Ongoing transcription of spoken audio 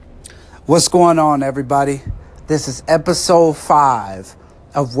What's going on, everybody? This is episode 5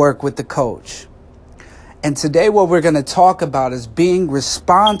 of Work with the Coach. And today what we're going to talk about is being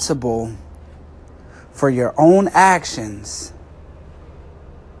responsible for your own actions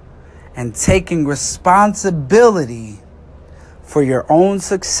and taking responsibility for your own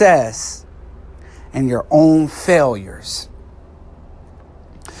success and your own failures.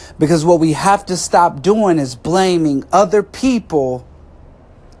 Because what we have to stop doing is blaming other people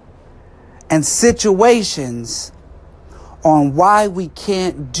and situations on why we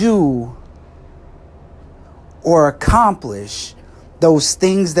can't do or accomplish those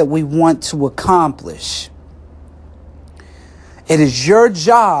things that we want to accomplish. It is your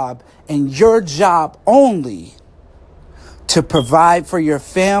job and your job only to provide for your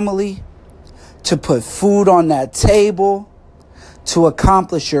family, to put food on that table, to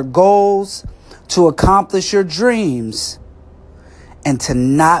accomplish your goals, to accomplish your dreams, and to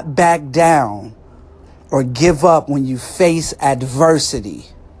not back down or give up when you face adversity.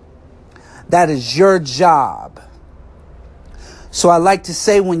 That is your job. So I like to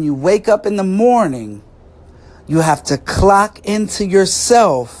say, when you wake up in the morning, you have to clock into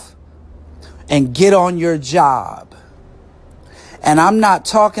yourself and get on your job. And I'm not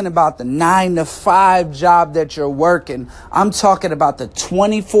talking about the 9-to-5 job that you're working. I'm talking about the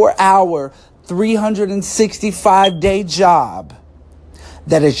 24-hour, 365-day job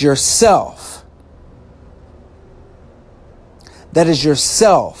that is yourself. That is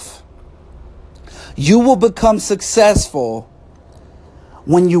yourself. You will become successful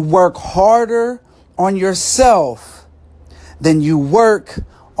when you work harder on yourself than you work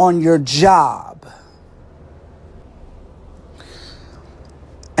on your job.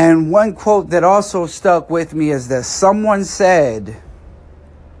 And one quote that also stuck with me is that someone said,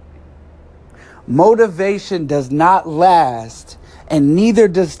 "Motivation does not last, and neither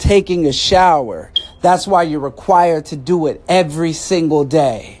does taking a shower. That's why you're required to do it every single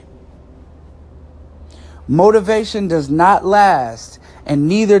day." Motivation does not last, and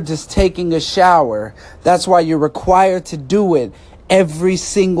neither does taking a shower. That's why you're required to do it every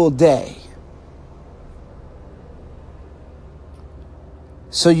single day.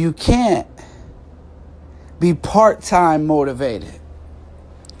 So you can't be part-time motivated,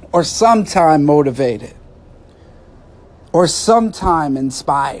 or sometime motivated, or sometime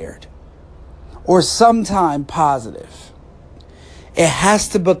inspired, or sometime positive. It has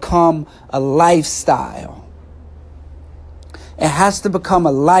to become a lifestyle. It has to become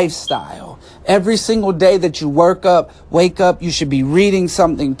a lifestyle. Every single day that you wake up, you should be reading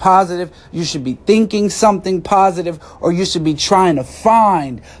something positive. You should be thinking something positive, or you should be trying to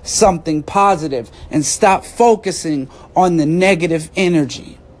find something positive and stop focusing on the negative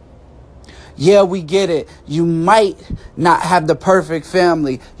energy. Yeah, we get it. You might not have the perfect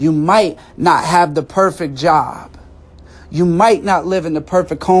family. You might not have the perfect job. You might not live in the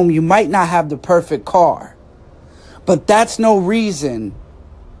perfect home. You might not have the perfect car. But that's no reason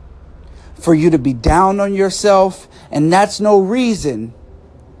for you to be down on yourself. And that's no reason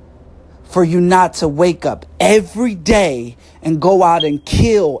for you not to wake up every day and go out and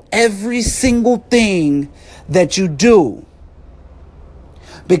kill every single thing that you do.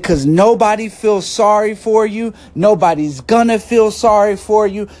 Because nobody feels sorry for you. Nobody's gonna feel sorry for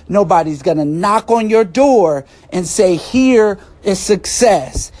you. Nobody's gonna knock on your door and say, "Here is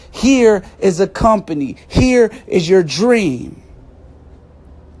success. Here is a company. Here is your dream."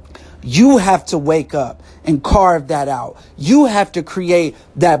 You have to wake up and carve that out. You have to create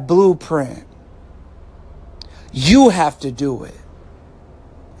that blueprint. You have to do it.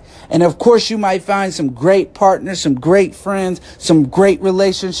 And of course, you might find some great partners, some great friends, some great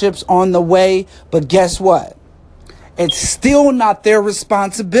relationships on the way. But guess what? It's still not their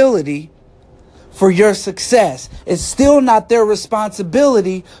responsibility for your success. It's still not their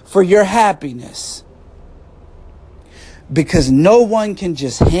responsibility for your happiness. Because no one can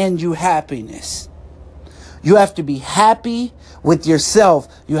just hand you happiness. You have to be happy with yourself.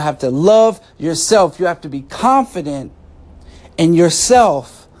 You have to love yourself. You have to be confident in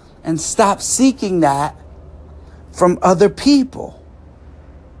yourself. And stop seeking that from other people.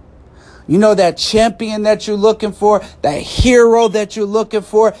 You know, that champion that you're looking for, that hero that you're looking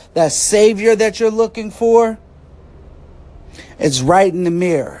for, that savior that you're looking for? It's right in the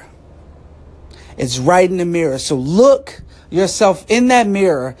mirror. It's right in the mirror. So look yourself in that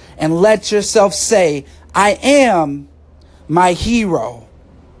mirror and let yourself say, "I am my hero.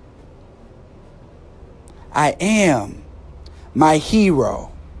 I am my hero.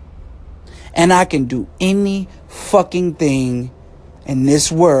 And I can do any fucking thing in this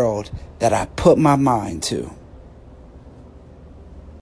world that I put my mind to."